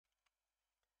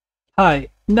Hi,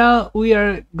 now we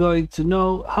are going to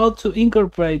know how to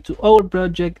incorporate to our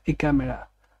project a camera.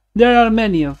 There are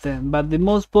many of them, but the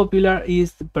most popular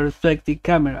is the perspective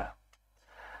camera.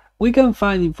 We can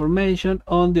find information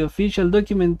on the official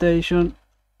documentation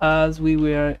as we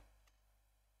were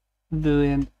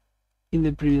doing in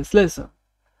the previous lesson.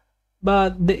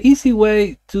 But the easy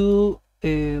way to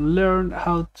learn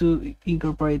how to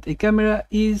incorporate a camera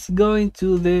is going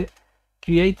to the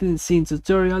creating scene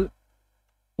tutorial,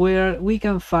 where we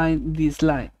can find this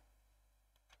line.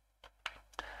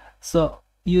 So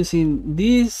using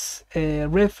this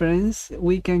reference,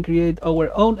 we can create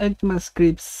our own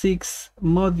ECMAScript 6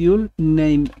 module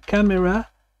named camera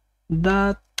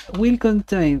that will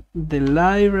contain the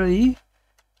library,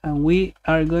 and we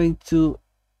are going to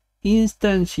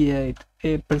instantiate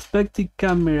a perspective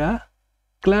camera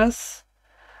class,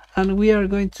 and we are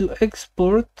going to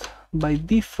export by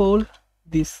default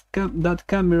that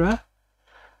camera,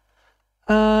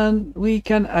 and we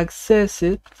can access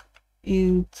it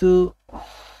in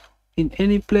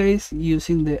any place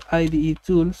using the IDE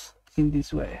tools in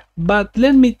this way. But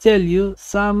let me tell you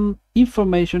some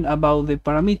information about the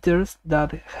parameters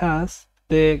that has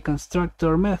the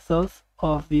constructor method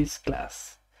of this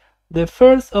class. The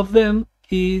first of them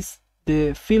is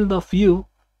the field of view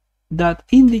that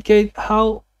indicate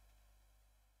how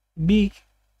big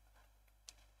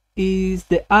is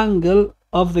the angle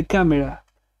of the camera.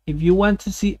 If you want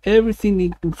to see everything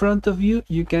in front of you,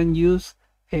 you can use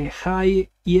a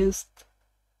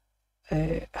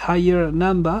higher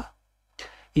number.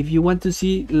 If you want to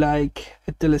see like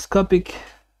a telescopic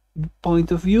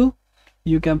point of view,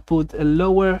 you can put a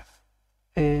lower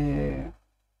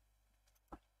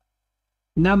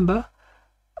number,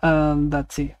 and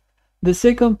that's it. The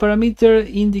second parameter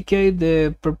indicate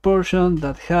the proportion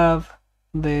that have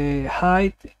the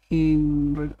height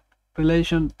in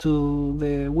relation to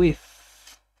the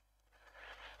width.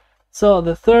 So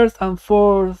the third and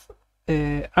fourth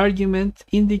argument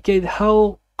indicate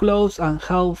how close and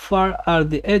how far are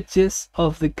the edges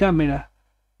of the camera.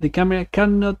 The camera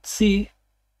cannot see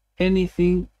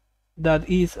anything that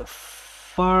is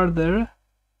farther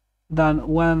than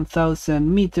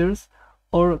 1000 meters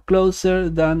or closer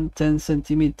than 10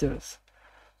 centimeters.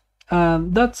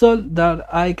 And that's all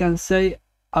that I can say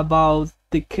about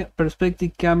the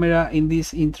perspective camera in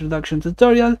this introduction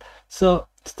tutorial. So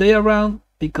stay around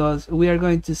because we are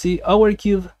going to see our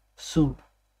cube soon.